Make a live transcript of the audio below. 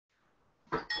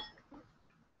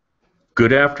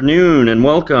Good afternoon and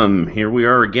welcome. Here we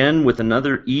are again with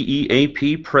another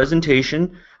EEAP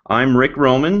presentation. I'm Rick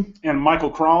Roman. And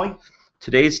Michael Crawley.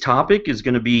 Today's topic is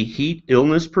going to be heat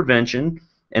illness prevention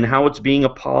and how it's being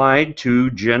applied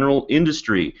to general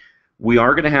industry. We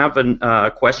are going to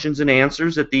have questions and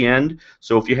answers at the end,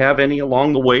 so if you have any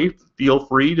along the way, feel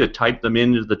free to type them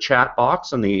into the chat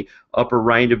box on the upper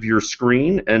right of your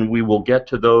screen, and we will get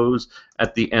to those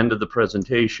at the end of the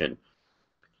presentation.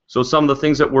 So some of the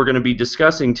things that we're going to be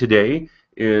discussing today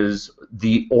is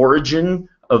the origin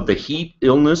of the heat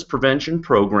illness prevention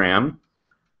program,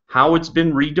 how it's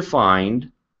been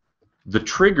redefined, the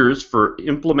triggers for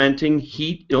implementing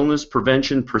heat illness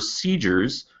prevention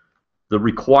procedures, the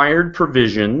required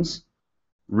provisions,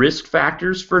 risk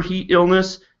factors for heat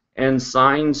illness, and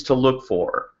signs to look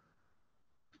for.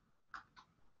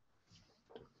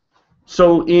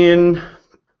 So in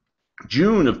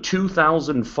June of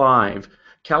 2005,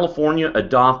 California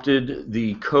adopted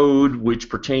the code which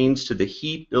pertains to the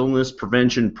heat illness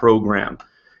prevention program.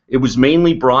 It was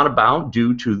mainly brought about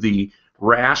due to the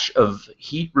rash of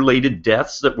heat-related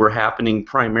deaths that were happening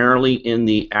primarily in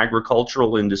the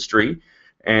agricultural industry,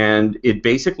 and it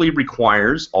basically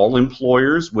requires all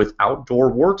employers with outdoor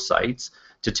work sites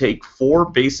to take 4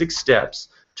 basic steps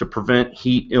to prevent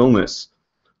heat illness.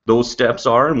 Those steps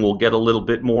are, and we'll get a little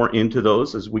bit more into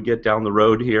those as we get down the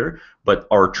road here, but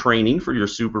our training for your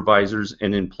supervisors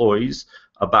and employees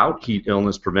about heat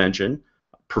illness prevention,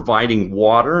 providing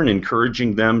water and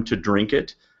encouraging them to drink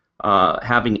it,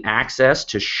 having access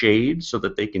to shade so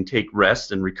that they can take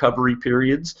rest and recovery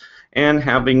periods, and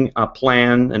having a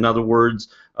plan, in other words,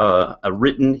 a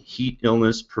written heat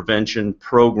illness prevention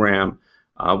program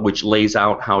which lays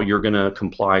out how you're going to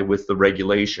comply with the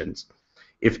regulations.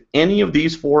 If any of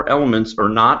these 4 elements are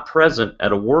not present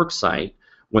at a work site,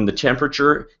 when the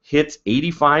temperature hits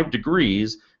 85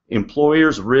 degrees,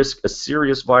 employers risk a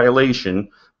serious violation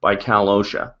by Cal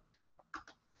OSHA.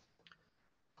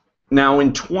 Now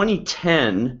in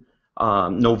 2010,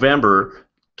 November,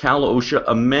 Cal OSHA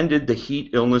amended the Heat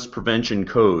Illness Prevention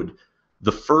Code.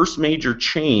 The first major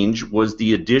change was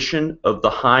the addition of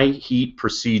the high heat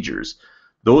procedures.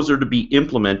 Those are to be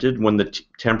implemented when the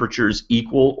temperatures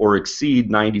equal or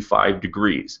exceed 95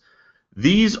 degrees.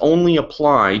 These only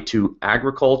apply to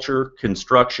agriculture,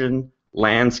 construction,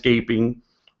 landscaping,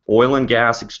 oil and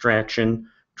gas extraction,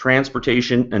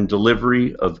 transportation and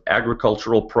delivery of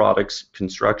agricultural products,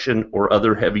 construction, or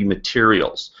other heavy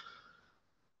materials.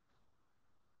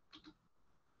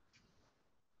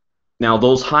 Now,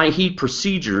 those high heat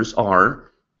procedures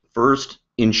are, first,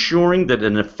 ensuring that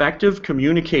an effective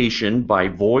communication by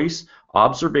voice,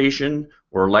 observation,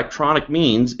 or electronic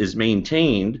means is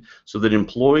maintained so that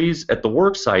employees at the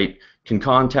work site can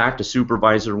contact a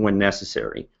supervisor when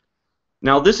necessary.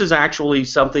 Now, this is actually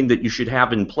something that you should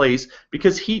have in place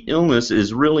because heat illness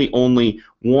is really only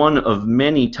one of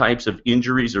many types of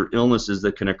injuries or illnesses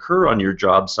that can occur on your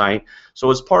job site. So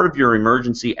as part of your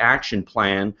emergency action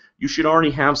plan, you should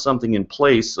already have something in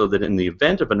place so that in the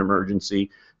event of an emergency,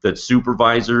 that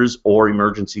supervisors or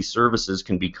emergency services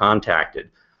can be contacted.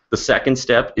 The second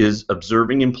step is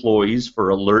observing employees for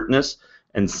alertness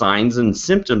and signs and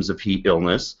symptoms of heat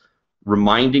illness,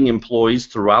 reminding employees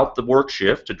throughout the work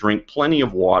shift to drink plenty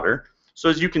of water. So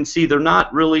as you can see, they're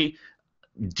not really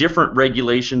different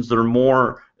regulations. They're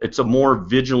more, it's a more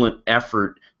vigilant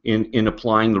effort in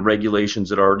applying the regulations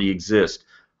that already exist.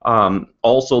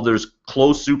 Also, there's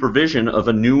close supervision of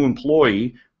a new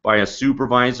employee by a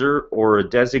supervisor or a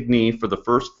designee for the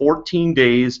first 14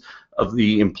 days of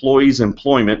the employee's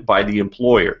employment by the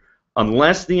employer,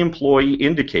 unless the employee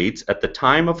indicates at the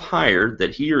time of hire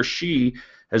that he or she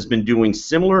has been doing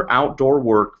similar outdoor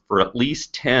work for at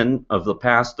least 10 of the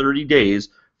past 30 days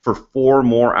for 4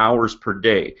 more hours per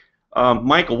day.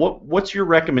 Michael, what's your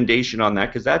recommendation on that?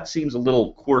 Because that seems a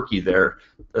little quirky there,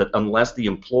 that unless the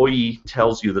employee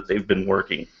tells you that they've been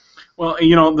working. Well,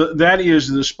 you know, that is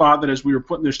the spot that as we were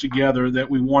putting this together that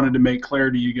we wanted to make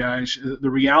clear to you guys. The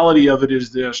reality of it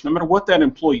is this: no matter what that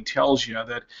employee tells you,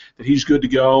 that he's good to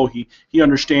go, he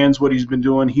understands what he's been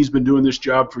doing this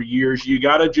job for years, you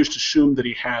got to just assume that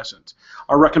he hasn't.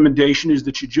 Our recommendation is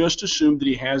that you just assume that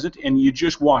he has it and you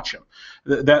just watch him.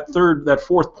 That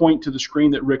fourth point to the screen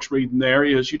that Rick's reading there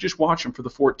is you just watch him for the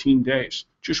 14 days.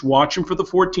 Just watch him for the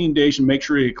 14 days and make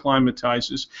sure he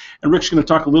acclimatizes. And Rick's going to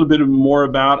talk a little bit more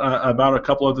about a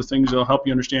couple other things that'll help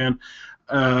you understand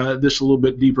this a little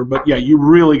bit deeper. But yeah, you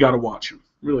really got to watch him.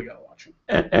 Really got to watch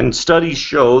him. And studies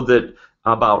show that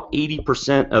about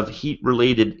 80% of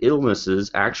heat-related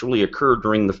illnesses actually occur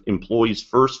during the employee's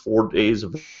first 4 days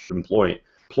of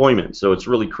employment. So it's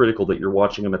really critical that you're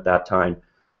watching them at that time.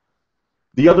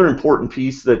 The other important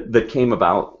piece that came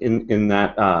about in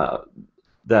that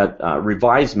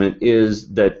revisement is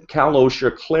that Cal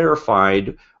OSHA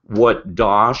clarified what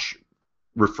DOSH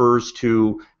refers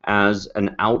to as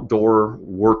an outdoor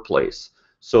workplace.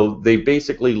 So they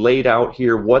basically laid out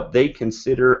here what they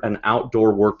consider an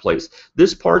outdoor workplace.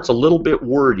 This part's a little bit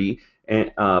wordy,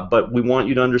 but we want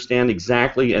you to understand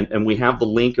exactly, and we have the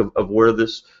link of where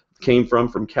this came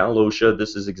from Cal OSHA.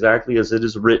 This is exactly as it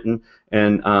is written,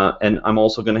 and I'm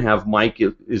also going to have Mike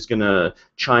is going to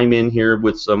chime in here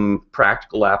with some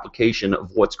practical application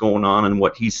of what's going on and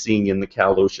what he's seeing in the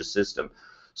Cal OSHA system.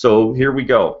 So here we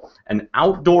go. An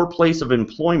outdoor place of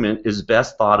employment is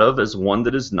best thought of as one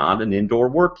that is not an indoor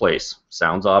workplace.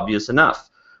 Sounds obvious enough.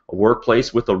 A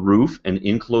workplace with a roof and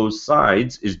enclosed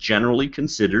sides is generally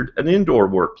considered an indoor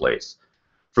workplace.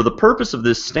 For the purpose of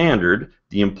this standard,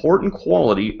 the important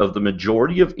quality of the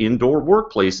majority of indoor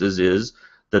workplaces is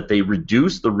that they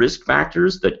reduce the risk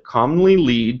factors that commonly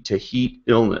lead to heat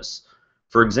illness.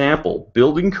 For example,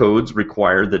 building codes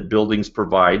require that buildings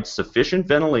provide sufficient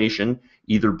ventilation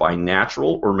either by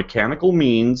natural or mechanical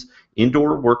means.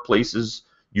 Indoor workplaces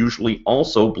usually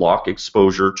also block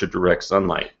exposure to direct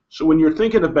sunlight. So when you're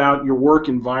thinking about your work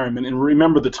environment, and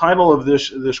remember the title of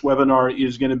this webinar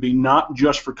is going to be not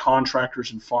just for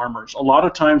contractors and farmers. A lot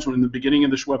of times when in the beginning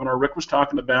of this webinar, Rick was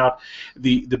talking about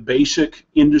the basic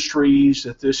industries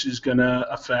that this is going to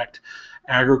affect.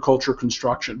 Agriculture,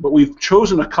 construction, but we've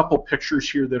chosen a couple pictures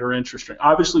here that are interesting.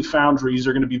 Obviously foundries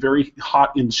are going to be very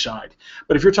hot inside,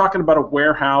 but if you're talking about a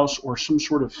warehouse or some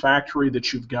sort of factory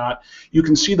that you've got, you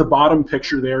can see the bottom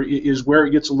picture there is where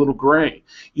it gets a little gray.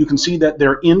 You can see that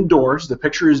they're indoors. The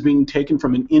picture is being taken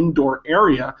from an indoor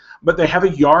area, but they have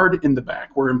a yard in the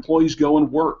back where employees go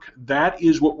and work. That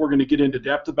is what we're going to get into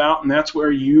depth about, and that's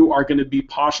where you are going to be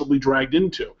possibly dragged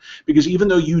into, because even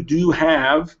though you do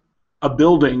have a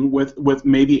building with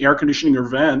maybe air conditioning or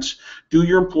vents, do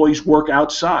your employees work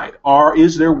outside?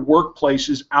 Is there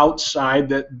workplaces outside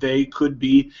that they could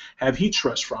have heat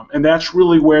stress from? And that's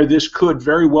really where this could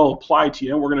very well apply to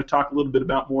you, and we're going to talk a little bit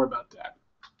more about that.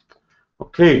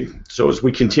 Okay, so as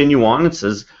we continue on, it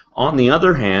says, on the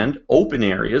other hand, open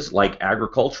areas like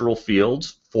agricultural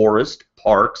fields, forest,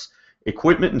 parks,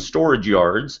 equipment and storage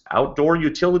yards, outdoor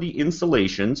utility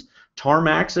installations,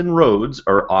 tarmacs and roads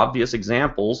are obvious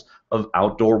examples of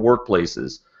outdoor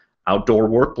workplaces. Outdoor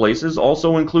workplaces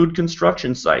also include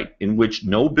construction site in which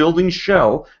no building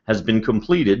shell has been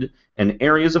completed and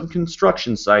areas of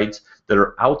construction sites that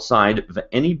are outside of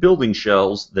any building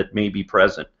shells that may be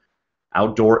present.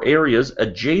 Outdoor areas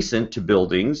adjacent to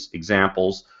buildings,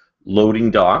 examples,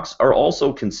 loading docks, are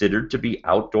also considered to be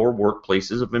outdoor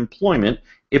workplaces of employment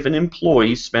if an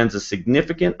employee spends a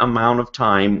significant amount of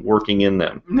time working in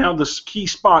them. Now, the key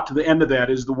spot to the end of that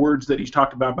is the words that he's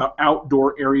talked about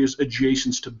outdoor areas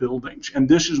adjacent to buildings. And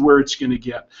this is where it's going to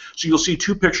get. So you'll see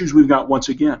two pictures we've got once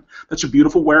again. That's a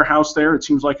beautiful warehouse there. It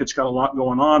seems like it's got a lot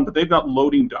going on, but they've got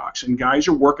loading docks, and guys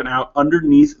are working out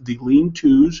underneath the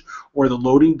lean-tos or the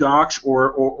loading docks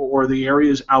or the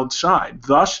areas outside.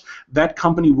 Thus, that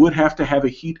company would have to have a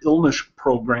heat illness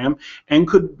program and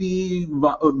could be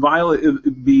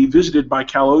visited by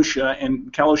Cal OSHA,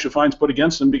 and Cal OSHA fines put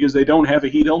against them because they don't have a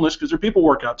heat illness because their people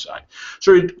work outside.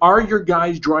 So are your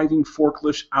guys driving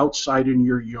forklifts outside in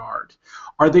your yard?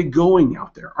 Are they going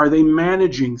out there? Are they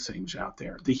managing things out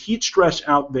there? The heat stress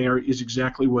out there is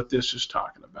exactly what this is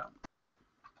talking about.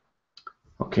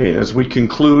 Okay, as we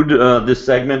conclude this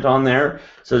segment on there, it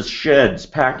says sheds,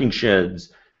 packing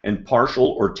sheds, and partial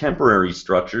or temporary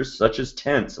structures such as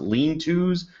tents,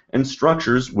 lean-tos, and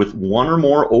structures with one or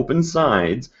more open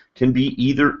sides can be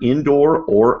either indoor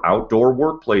or outdoor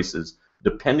workplaces,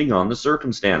 depending on the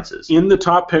circumstances. In the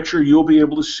top picture, you'll be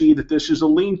able to see that this is a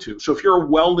lean-to. So if you're a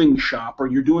welding shop or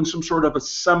you're doing some sort of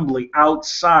assembly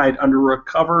outside under a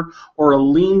cover or a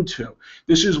lean-to,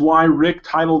 this is why Rick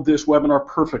titled this webinar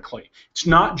perfectly. It's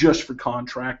not just for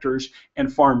contractors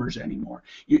and farmers anymore.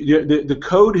 The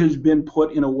code has been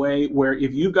put in a way where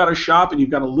if you've got a shop and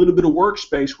you've got a little bit of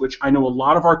workspace, which I know a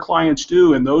lot of our clients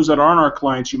do, and those that aren't our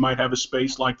clients, you might have a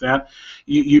space like that.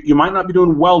 You might not be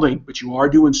doing welding, but you are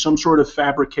doing some sort of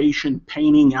fabrication,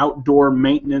 painting, outdoor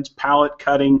maintenance, pallet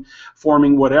cutting,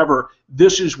 forming, whatever.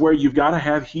 This is where you've got to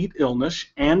have heat illness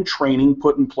and training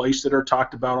put in place that are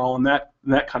talked about all in that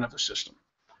kind of a system.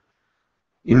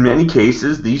 In many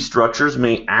cases, these structures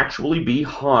may actually be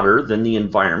hotter than the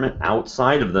environment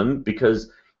outside of them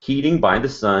because heating by the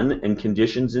sun and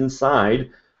conditions inside,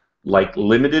 like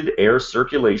limited air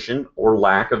circulation or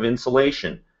lack of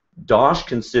insulation. DOSH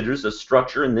considers a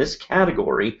structure in this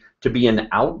category to be an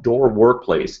outdoor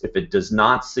workplace if it does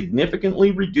not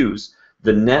significantly reduce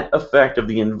the net effect of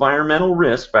the environmental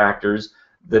risk factors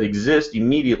that exist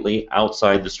immediately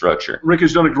outside the structure. Rick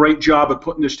has done a great job of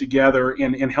putting this together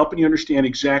and helping you understand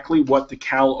exactly what the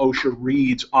Cal OSHA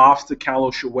reads off the Cal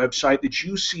OSHA website that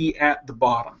you see at the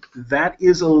bottom. That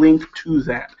is a link to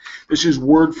that. This is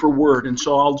word for word, and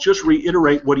so I'll just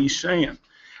reiterate what he's saying.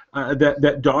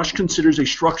 That DOSH considers a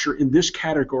structure in this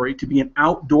category to be an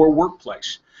outdoor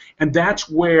workplace. And that's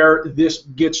where this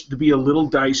gets to be a little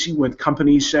dicey with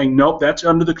companies saying, nope, that's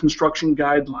under the construction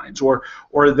guidelines, or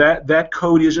that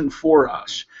code isn't for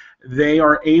us. They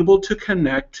are able to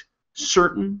connect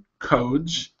certain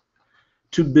codes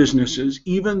to businesses,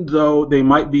 even though they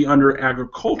might be under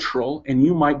agricultural and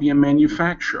you might be a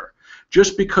manufacturer.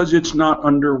 Just because it's not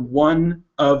under one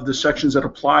of the sections that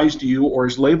applies to you or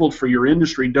is labeled for your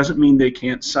industry doesn't mean they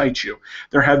can't cite you.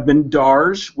 There have been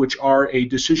DARs, which are a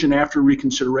decision after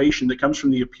reconsideration that comes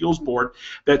from the appeals board,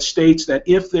 that states that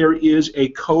if there is a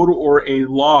code or a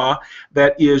law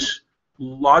that is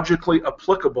logically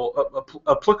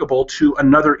applicable to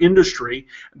another industry,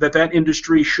 that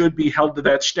industry should be held to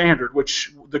that standard.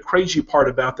 Which the crazy part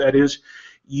about that is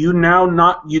you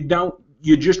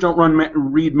just don't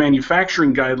read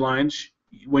manufacturing guidelines.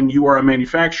 When you are a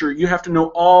manufacturer, you have to know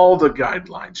all the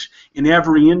guidelines in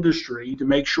every industry to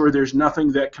make sure there's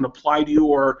nothing that can apply to you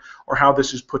or how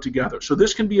this is put together. So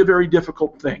this can be a very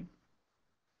difficult thing.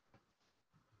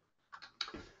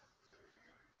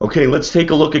 Okay, let's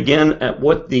take a look again at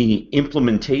what the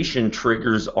implementation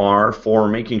triggers are for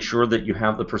making sure that you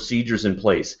have the procedures in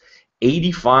place.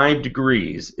 85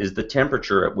 degrees is the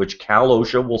temperature at which Cal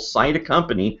OSHA will cite a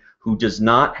company who does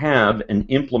not have and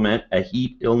implement a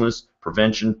heat illness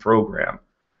prevention program.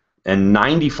 And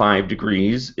 95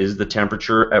 degrees is the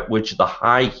temperature at which the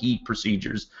high heat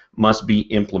procedures must be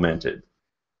implemented.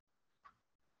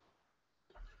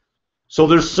 So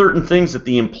there's certain things that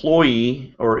the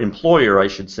employee, or employer I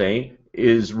should say,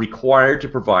 is required to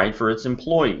provide for its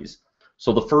employees.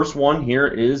 So the first one here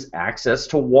is access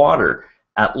to water.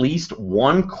 At least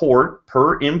 1 quart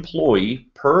per employee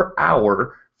per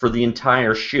hour for the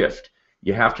entire shift.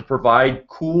 You have to provide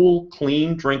cool,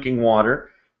 clean drinking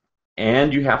water,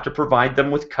 and you have to provide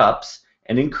them with cups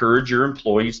and encourage your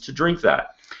employees to drink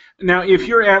that. Now, if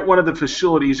you're at one of the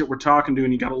facilities that we're talking to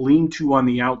and you got a lean-to on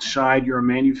the outside, you're a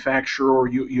manufacturer or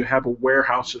you have a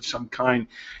warehouse of some kind,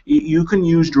 you can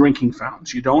use drinking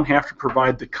fountains. You don't have to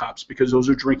provide the cups because those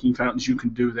are drinking fountains. You can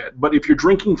do that. But if your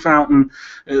drinking fountain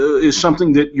is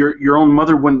something that your own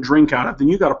mother wouldn't drink out of, then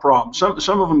you got a problem.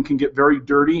 Some of them can get very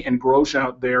dirty and gross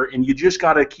out there, and you just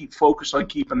got to keep focused on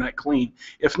keeping that clean.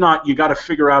 If not, you got to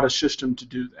figure out a system to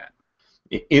do that.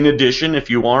 In addition, if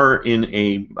you are in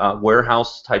a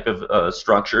warehouse type of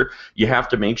structure, you have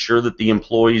to make sure that the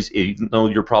employees, even though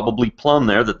you're probably plumb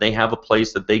there, that they have a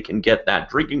place that they can get that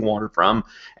drinking water from,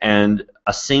 and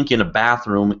a sink in a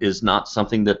bathroom is not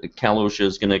something that Cal OSHA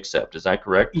is going to accept. Is that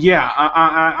correct? Yeah,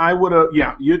 I would.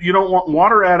 Yeah, you don't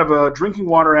want drinking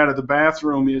water out of the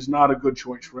bathroom is not a good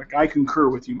choice, Rick. I concur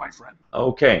with you, my friend.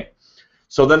 Okay.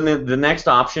 So then the next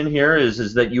option here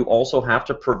is that you also have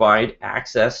to provide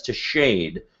access to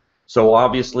shade. So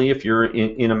obviously if you're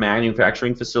in a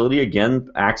manufacturing facility, again,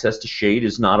 access to shade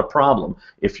is not a problem.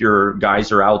 If your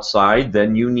guys are outside,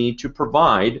 then you need to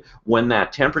provide, when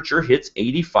that temperature hits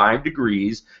 85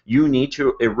 degrees, you need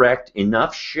to erect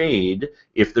enough shade.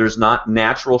 If there's not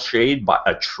natural shade,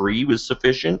 a tree was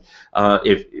sufficient.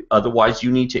 Otherwise,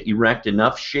 you need to erect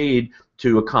enough shade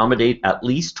to accommodate at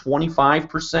least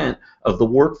 25% of the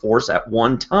workforce at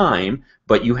one time,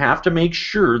 but you have to make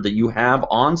sure that you have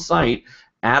on-site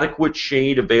adequate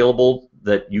shade available,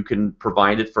 that you can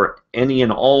provide it for any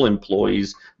and all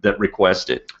employees that request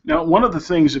it. Now, one of the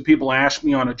things that people ask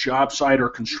me on a job site or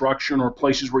construction or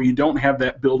places where you don't have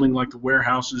that building like the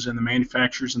warehouses and the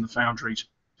manufacturers and the foundries,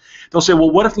 they'll say, well,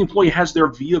 what if the employee has their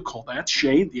vehicle? That's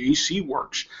shade, the AC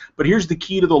works. But here's the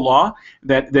key to the law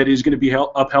that is going to be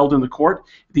upheld in the court.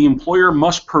 The employer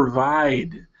must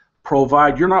provide.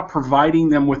 You're not providing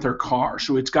them with their car.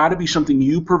 So it's got to be something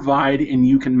you provide and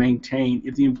you can maintain.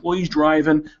 If the employee's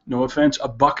driving, no offense, a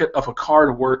bucket of a car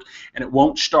to work and it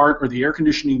won't start or the air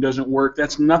conditioning doesn't work,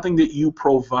 that's nothing that you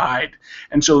provide.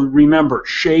 And so remember,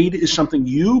 shade is something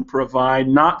you provide,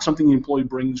 not something the employee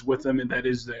brings with them and that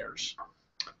is theirs.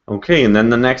 Okay, and then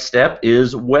the next step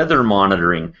is weather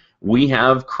monitoring. We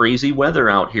have crazy weather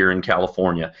out here in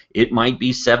California. It might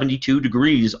be 72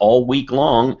 degrees all week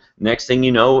long. Next thing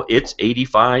you know, it's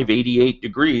 85, 88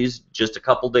 degrees just a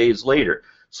couple days later.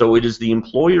 So it is the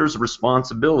employer's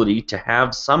responsibility to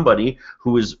have somebody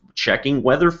who is checking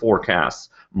weather forecasts.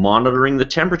 monitoring the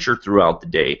temperature throughout the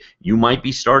day. You might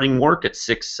be starting work at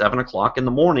 6, 7 o'clock in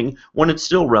the morning when it's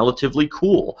still relatively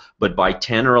cool, but by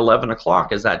 10 or 11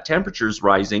 o'clock, as that temperature is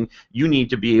rising, you need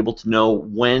to be able to know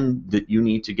when that you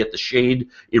need to get the shade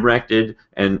erected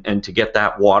and to get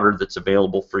that water that's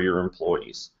available for your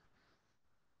employees.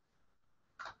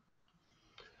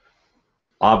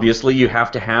 Obviously, you have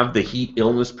to have the heat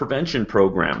illness prevention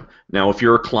program. Now, if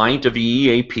you're a client of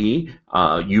EEAP,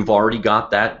 you've already got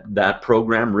that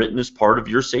program written as part of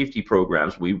your safety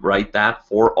programs. We write that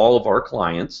for all of our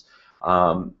clients.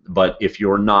 But if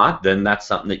you're not, then that's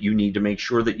something that you need to make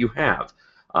sure that you have.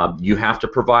 You have to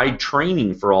provide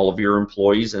training for all of your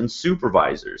employees and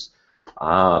supervisors.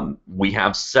 We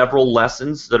have several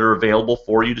lessons that are available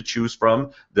for you to choose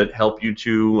from that help you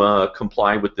to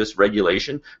comply with this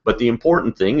regulation. But the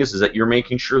important thing is that you're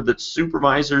making sure that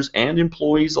supervisors and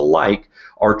employees alike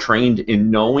are trained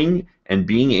in knowing and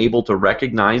being able to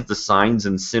recognize the signs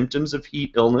and symptoms of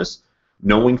heat illness,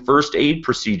 knowing first aid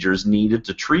procedures needed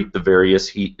to treat the various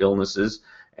heat illnesses,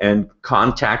 and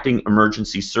contacting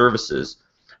emergency services.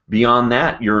 Beyond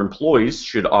that, your employees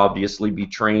should obviously be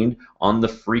trained on the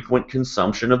frequent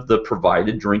consumption of the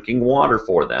provided drinking water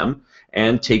for them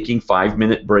and taking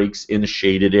 5-minute breaks in a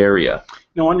shaded area.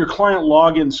 Now, on your client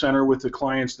login center with the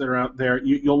clients that are out there,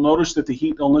 you'll notice that the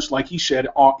heat illness, like he said,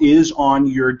 is on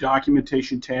your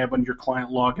documentation tab on your client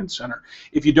login center.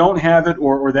 If you don't have it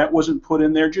or that wasn't put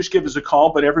in there, just give us a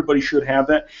call, but everybody should have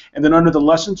that. And then under the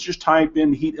lessons, just type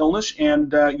in heat illness,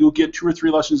 and you'll get 2 or 3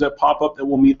 lessons that pop up that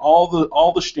will meet all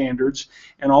the standards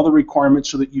and all the requirements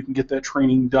so that you can get that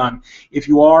training done. If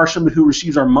you are somebody who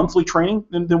receives our monthly training,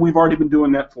 then we've already been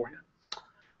doing that for you.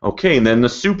 Okay, and then the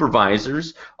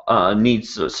supervisors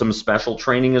needs some special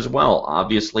training as well.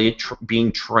 Obviously,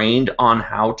 being trained on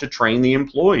how to train the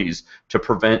employees to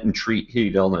prevent and treat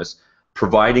heat illness,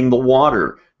 providing the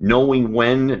water, knowing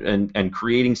when and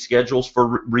creating schedules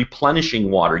for replenishing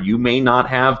water. You may not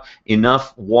have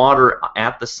enough water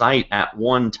at the site at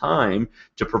one time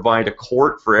to provide a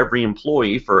quart for every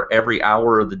employee for every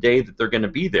hour of the day that they're going to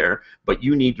be there, but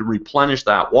you need to replenish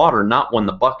that water, not when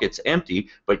the bucket's empty,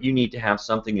 but you need to have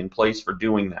something in place for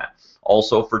doing that.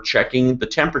 Also for checking the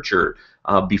temperature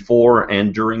before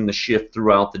and during the shift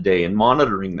throughout the day and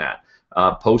monitoring that.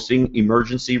 Posting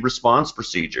emergency response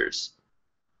procedures.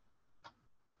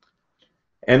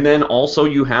 And then also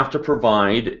you have to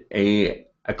provide a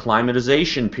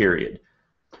acclimatization period.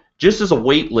 Just as a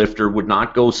weightlifter would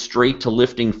not go straight to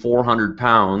lifting 400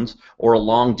 pounds, or a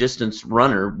long distance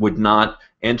runner would not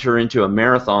enter into a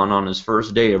marathon on his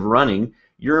first day of running,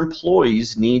 your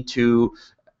employees need to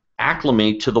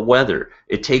acclimate to the weather.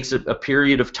 It takes a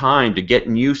period of time to get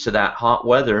used to that hot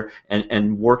weather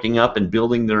and working up and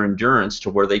building their endurance to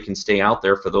where they can stay out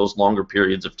there for those longer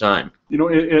periods of time. You know,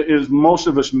 as most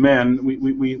of us men,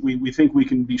 we think we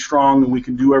can be strong and we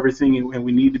can do everything, and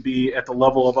we need to be at the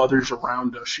level of others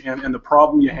around us. And the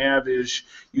problem you have is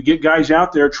you get guys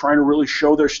out there trying to really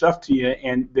show their stuff to you,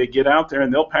 and they get out there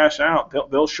and they'll pass out.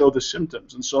 They'll show the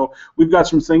symptoms. And so we've got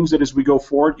some things that as we go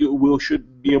forward, we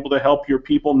should be able to help your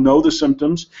people know the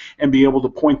symptoms and be able to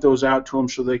point those out to them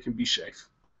so they can be safe.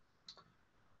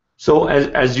 So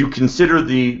as you consider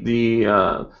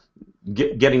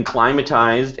getting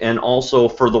climatized, and also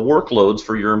for the workloads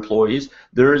for your employees,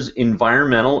 there's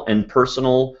environmental and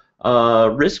personal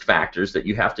risk factors that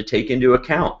you have to take into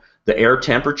account. The air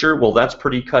temperature, well, that's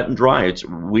pretty cut and dry.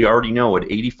 We already know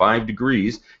at 85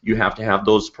 degrees you have to have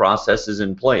those processes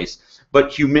in place.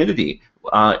 But humidity,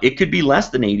 it could be less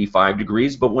than 85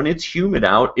 degrees, but when it's humid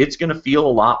out, it's going to feel a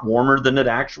lot warmer than it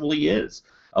actually is.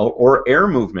 Or air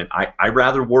movement. I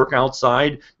rather work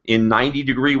outside in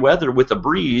 90-degree weather with a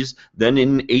breeze than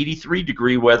in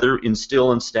 83-degree weather in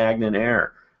still and stagnant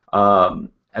air. And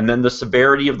then the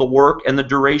severity of the work and the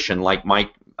duration, like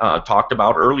Mike talked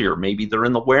about earlier. Maybe they're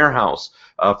in the warehouse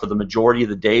for the majority of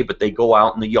the day, but they go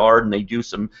out in the yard and they do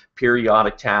some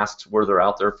periodic tasks where they're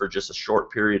out there for just a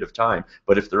short period of time.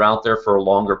 But if they're out there for a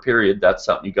longer period, that's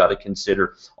something you got to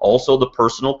consider. Also, the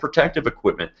personal protective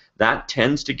equipment. That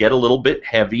tends to get a little bit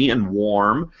heavy and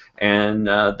warm, and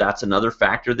that's another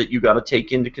factor that you got to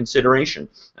take into consideration.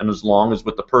 And as long as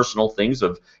with the personal things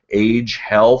of age,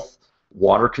 health,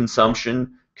 water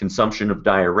consumption, consumption of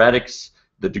diuretics,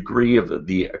 the degree of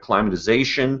the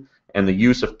acclimatization, and the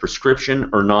use of prescription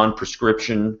or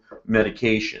non-prescription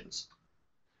medications.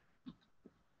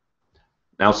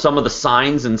 Now, some of the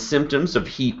signs and symptoms of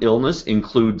heat illness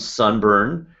include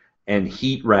sunburn and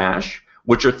heat rash,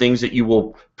 which are things that you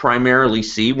will primarily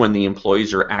see when the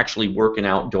employees are actually working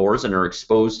outdoors and are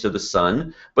exposed to the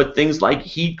sun. But things like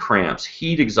heat cramps,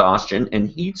 heat exhaustion, and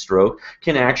heat stroke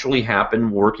can actually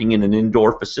happen working in an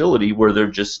indoor facility where they're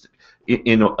just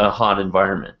in a hot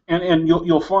environment. And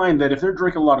you'll find that if they're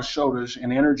drinking a lot of sodas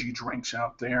and energy drinks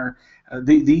out there,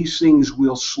 these things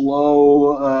will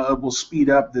will speed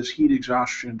up this heat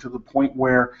exhaustion to the point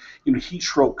where heat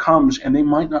stroke comes, and they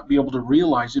might not be able to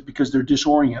realize it because they're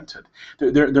disoriented.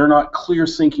 They're not clear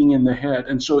thinking in the head,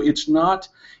 and so it's not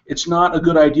a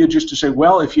good idea just to say,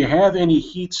 well, if you have any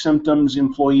heat symptoms,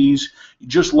 employees,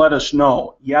 just let us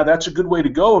know. Yeah, that's a good way to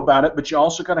go about it, but you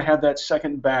also got to have that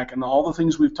second back, and all the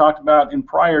things we've talked about in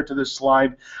prior to this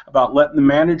slide about letting the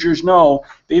managers know.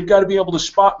 They've got to be able to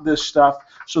spot this stuff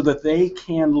so that they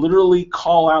can literally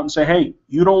call out and say, hey,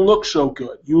 you don't look so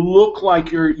good. You look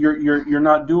like you're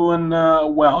not doing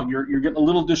well. You're getting a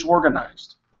little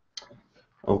disorganized.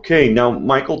 Okay, now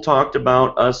Michael talked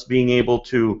about us being able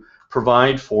to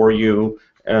provide for you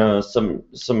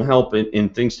some help in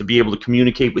things to be able to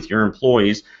communicate with your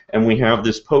employees, and we have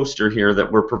this poster here that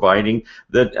we're providing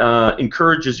that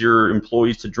encourages your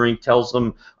employees to drink, tells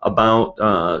them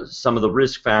about some of the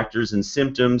risk factors and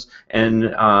symptoms, and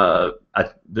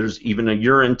there's even a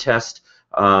urine test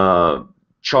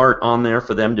chart on there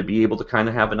for them to be able to kind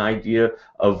of have an idea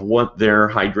of what their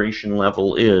hydration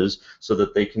level is, so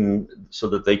that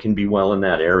they can be well in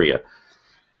that area.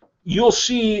 You'll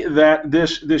see that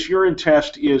this urine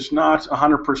test is not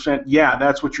 100%. Yeah,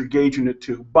 that's what you're gauging it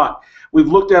to. But we've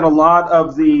looked at a lot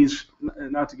of these,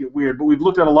 not to get weird, but we've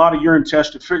looked at a lot of urine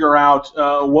tests to figure out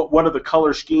what are the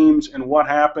color schemes and what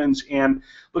happens. And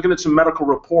looking at some medical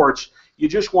reports, you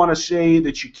just want to say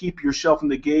that you keep yourself in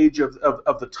the gauge of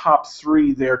the top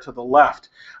three there to the left.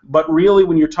 But really,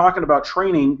 when you're talking about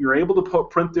training, you're able to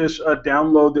print this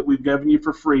download that we've given you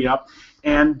for free up,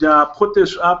 and put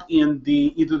this up in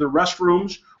either the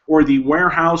restrooms or the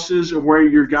warehouses of where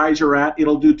your guys are at.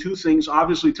 It'll do two things.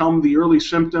 Obviously, tell them the early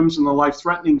symptoms and the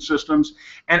life-threatening systems,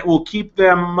 and it will keep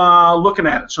them looking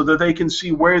at it so that they can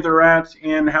see where they're at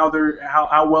and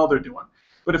how well they're doing.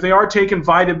 But if they are taking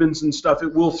vitamins and stuff,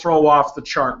 it will throw off the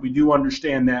chart. We do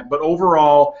understand that. But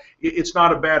overall, it's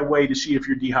not a bad way to see if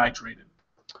you're dehydrated.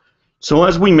 So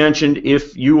as we mentioned,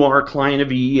 if you are a client of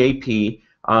EEAP,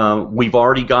 we've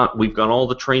got all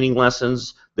the training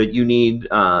lessons that you need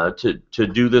to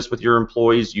do this with your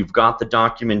employees. You've got the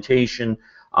documentation.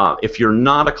 If you're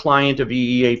not a client of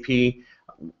EEAP,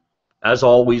 as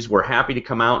always, we're happy to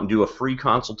come out and do a free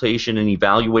consultation and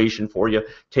evaluation for you.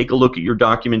 Take a look at your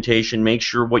documentation, make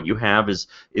sure what you have is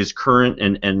current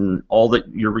and all that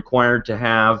you're required to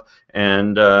have,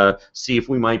 and see if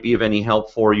we might be of any help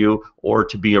for you or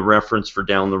to be a reference for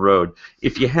down the road.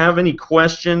 If you have any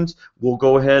questions, we'll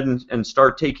go ahead and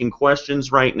start taking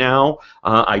questions right now.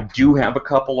 I do have a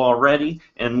couple already,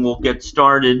 and we'll get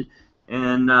started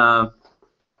and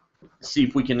see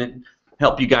if we can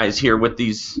help you guys here with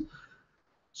these.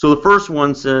 So the first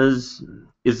one says,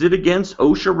 is it against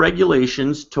OSHA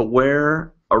regulations to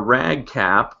wear a rag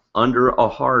cap under a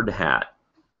hard hat?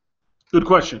 Good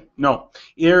question. No.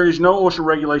 There is no OSHA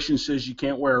regulation that says you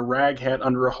can't wear a rag hat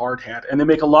under a hard hat. And they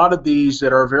make a lot of these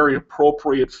that are very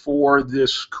appropriate for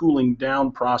this cooling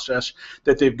down process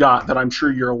that they've got that I'm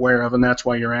sure you're aware of, and that's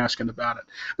why you're asking about it.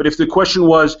 But if the question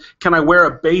was, can I wear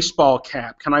a baseball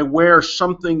cap? Can I wear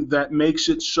something that makes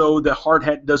it so the hard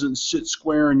hat doesn't sit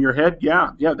square in your head?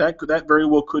 Yeah, that very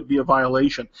well could be a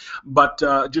violation. But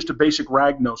just a basic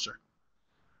rag, no, sir.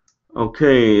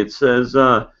 Okay, it says,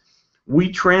 we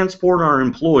transport our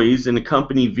employees in a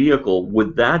company vehicle.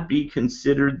 Would that be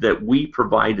considered that we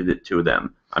provided it to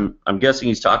them? I'm guessing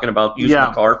he's talking about using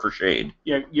the car for shade.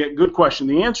 Yeah, good question.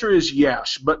 The answer is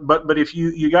yes, but if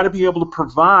you got to be able to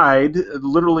provide,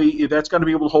 literally, that's got to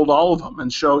be able to hold all of them.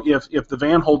 And so if the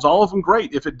van holds all of them,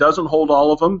 great. If it doesn't hold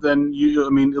all of them, then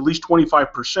at least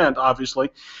 25%,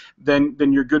 obviously, then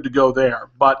you're good to go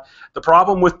there. But the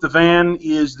problem with the van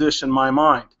is this, in my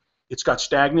mind. It's got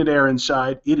stagnant air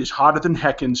inside. It is hotter than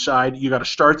heck inside. You got to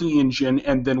start the engine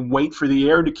and then wait for the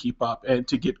air to keep up and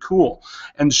to get cool.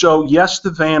 And so, yes,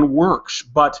 the van works,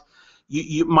 but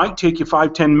it might take you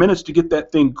 5-10 minutes to get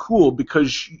that thing cool,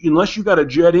 because unless you got a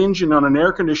jet engine on an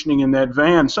air conditioning in that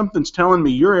van, something's telling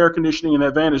me your air conditioning in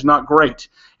that van is not great.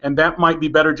 And that might be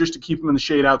better just to keep them in the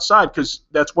shade outside, because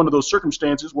that's one of those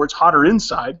circumstances where it's hotter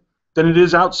inside than it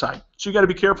is outside. So you got to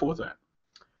be careful with that.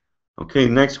 Okay,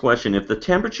 next question. If the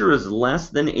temperature is less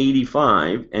than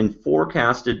 85 and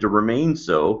forecasted to remain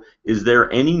so, is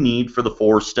there any need for the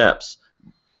 4 steps?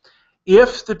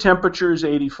 If the temperature is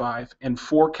 85 and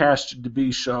forecasted to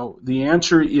be so, the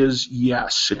answer is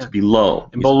yes. It's below.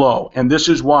 And below. And this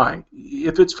is why.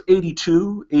 If it's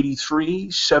 82,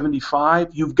 83, 75,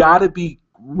 you've got to be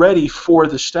ready for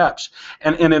the steps.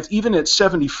 And if even at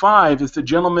 75, if the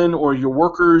gentleman or your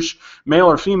workers, male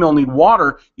or female, need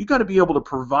water, you've got to be able to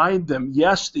provide them.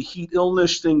 Yes, the heat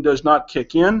illness thing does not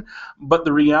kick in, but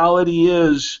the reality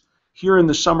is, here in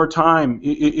the summertime,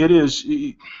 it is,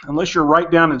 unless you're right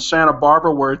down in Santa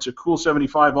Barbara where it's a cool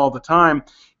 75 all the time,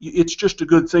 it's just a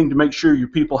good thing to make sure your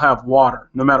people have water,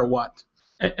 no matter what.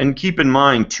 And keep in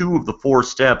mind, 2 of the 4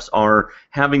 steps are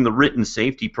having the written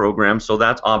safety program, so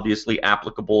that's obviously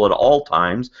applicable at all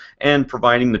times, and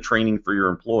providing the training for your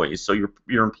employees. So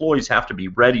your employees have to be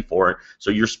ready for it,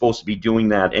 so you're supposed to be doing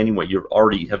that anyway. You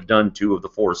already have done 2 of the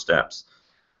 4 steps.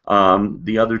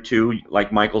 The other 2,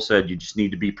 like Michael said, you just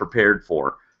need to be prepared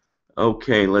for.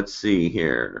 Okay, let's see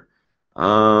here. We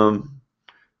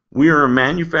are a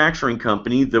manufacturing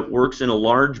company that works in a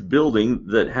large building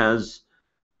that has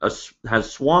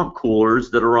swamp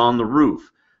coolers that are on the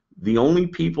roof. The only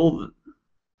people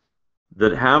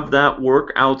that have that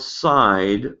work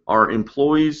outside are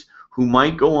employees who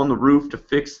might go on the roof to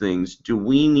fix things. Do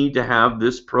we need to have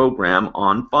this program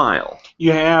on file?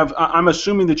 You have, I'm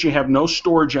assuming that you have no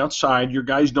storage outside. Your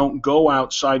guys don't go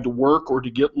outside to work or to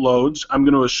get loads. I'm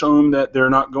going to assume that they're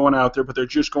not going out there, but they're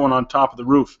just going on top of the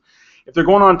roof. If they're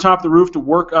going on top of the roof to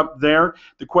work up there,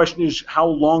 the question is, how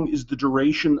long is the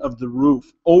duration of the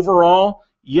roof? Overall,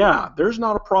 yeah, there's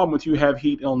not a problem with you have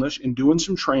heat illness and doing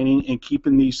some training and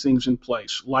keeping these things in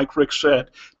place. Like Rick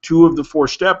said, 2 of the 4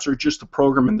 steps are just the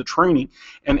program and the training.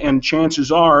 And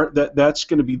chances are that that's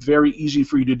going to be very easy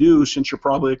for you to do since you're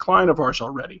probably a client of ours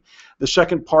already. The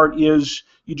second part is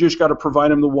you just got to provide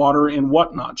them the water and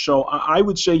whatnot. So I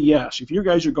would say yes, if you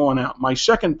guys are going out. My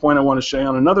second point I want to say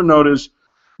on another note is,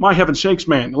 my heaven's sakes,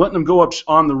 man, letting them go up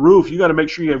on the roof, you got to make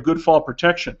sure you have good fall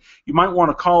protection. You might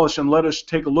want to call us and let us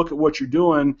take a look at what you're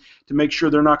doing to make sure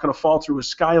they're not going to fall through a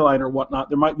skylight or whatnot.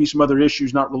 There might be some other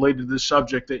issues not related to this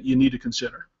subject that you need to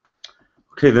consider.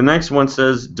 Okay, the next one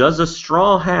says, does a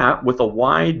straw hat with a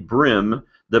wide brim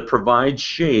that provides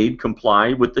shade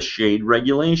comply with the shade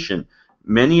regulation?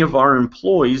 Many of our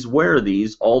employees wear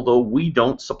these, although we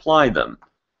don't supply them.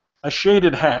 A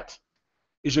shaded hat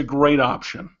is a great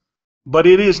option. But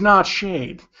it is not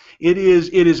shade. It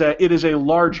is a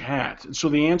large hat. So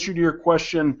the answer to your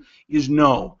question is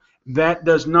no. That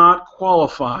does not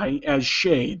qualify as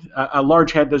shade. A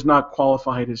large hat does not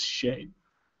qualify as shade.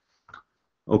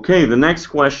 Okay, the next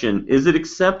question. Is it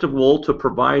acceptable to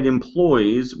provide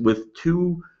employees with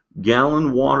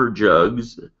 2-gallon water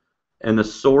jugs and a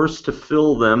source to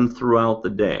fill them throughout the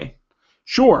day?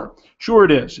 Sure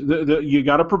it is. You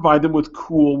got to provide them with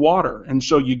cool water, and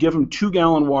so you give them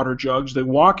 2-gallon water jugs. They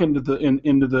walk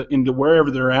into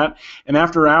wherever they're at, and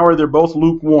after an hour they're both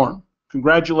lukewarm.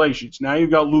 Congratulations. Now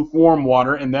you've got lukewarm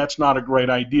water, and that's not a great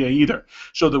idea either.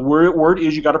 So the word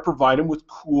is you got to provide them with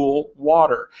cool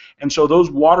water. And so those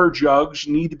water jugs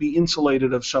need to be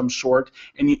insulated of some sort,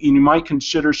 and you might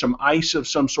consider some ice of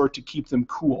some sort to keep them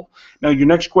cool. Now your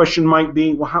next question might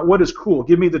be, well, what is cool?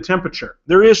 Give me the temperature.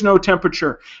 There is no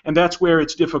temperature, and that's where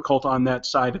it's difficult on that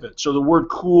side of it. So the word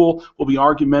cool will be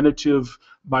argumentative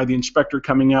by the inspector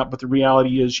coming out, but the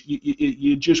reality is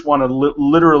you just want to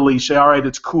literally say, all right,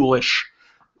 it's coolish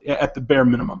at the bare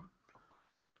minimum.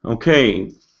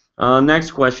 Okay,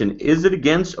 next question. Is it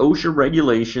against OSHA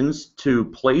regulations to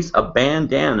place a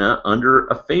bandana under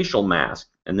a facial mask,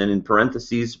 and then in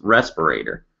parentheses,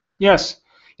 respirator? Yes.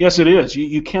 Yes, it is.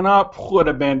 You cannot put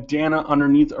a bandana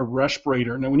underneath a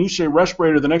respirator. Now, when you say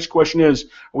respirator, the next question is, are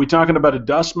we talking about a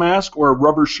dust mask or a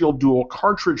rubber shield dual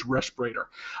cartridge respirator?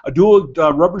 A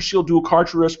rubber shield dual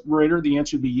cartridge respirator, the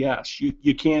answer would be yes.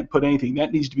 You can't put anything.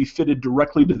 That needs to be fitted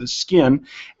directly to the skin,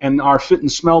 and our fit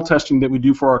and smell testing that we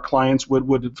do for our clients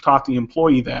would have taught the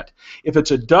employee that. If it's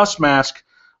a dust mask,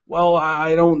 well,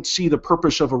 I don't see the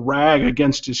purpose of a rag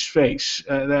against his face.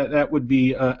 That would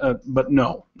be, but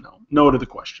no to the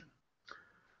question.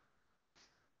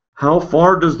 How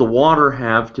far does the water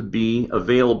have to be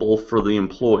available for the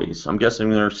employees? I'm guessing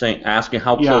they're asking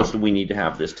how close do we need to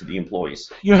have this to the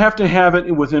employees? You have to have it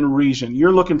within reason.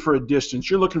 You're looking for a distance.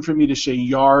 You're looking for me to say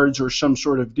yards or some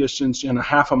sort of distance in a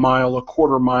half a mile, a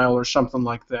quarter mile, or something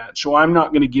like that. So I'm not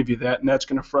going to give you that, and that's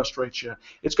going to frustrate you.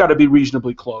 It's got to be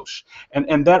reasonably close.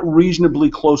 And that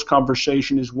reasonably close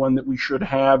conversation is one that we should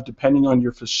have depending on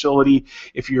your facility.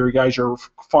 If your guys are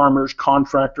farmers,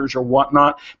 contractors, or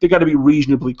whatnot, they've got to be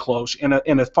reasonably close. In a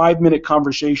 5-minute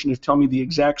conversation, if tell me the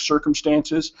exact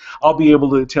circumstances, I'll be able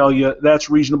to tell you that's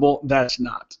reasonable, that's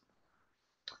not.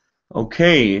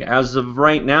 Okay, as of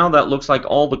right now, that looks like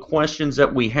all the questions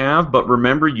that we have, but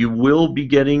remember, you will be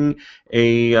getting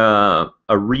a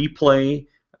replay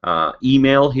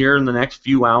email here in the next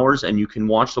few hours, and you can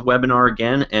watch the webinar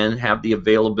again and have the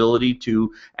availability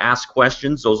to ask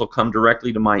questions. Those will come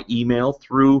directly to my email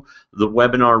through the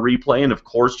webinar replay, and of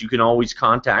course, you can always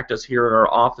contact us here at our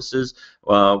offices.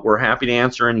 We're happy to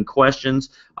answer any questions.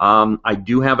 I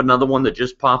do have another one that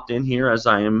just popped in here as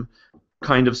I am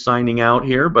kind of signing out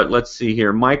here, but let's see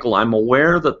here. Michael, I'm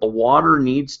aware that the water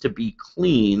needs to be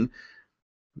clean,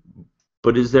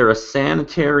 but is there a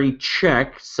sanitary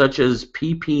check such as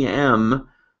ppm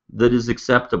that is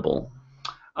acceptable?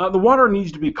 The water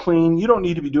needs to be clean. You don't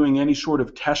need to be doing any sort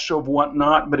of tests of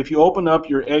whatnot, but if you open up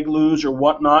your igloos or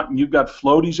whatnot and you've got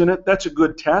floaties in it, that's a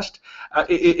good test.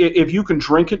 If you can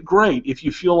drink it, great. If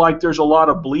you feel like there's a lot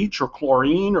of bleach or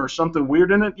chlorine or something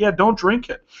weird in it, yeah, don't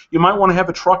drink it. You might want to have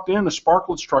it trucked in, a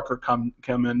sparklets trucker come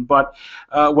in, but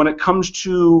when it comes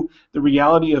to the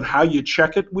reality of how you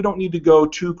check it, we don't need to go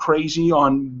too crazy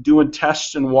on doing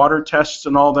tests and water tests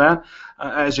and all that.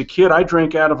 As a kid, I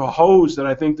drank out of a hose that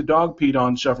I think the dog peed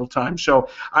on several times. So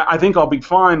I think I'll be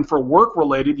fine. For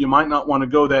work-related, you might not want to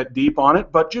go that deep on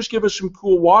it, but just give us some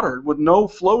cool water with no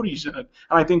floaties in it,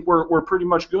 and I think we're pretty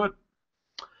much good.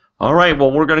 All right,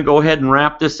 well, we're going to go ahead and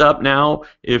wrap this up now.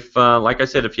 If, like I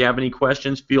said, if you have any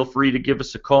questions, feel free to give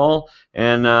us a call.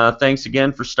 And thanks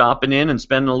again for stopping in and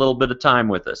spending a little bit of time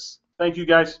with us. Thank you,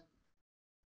 guys.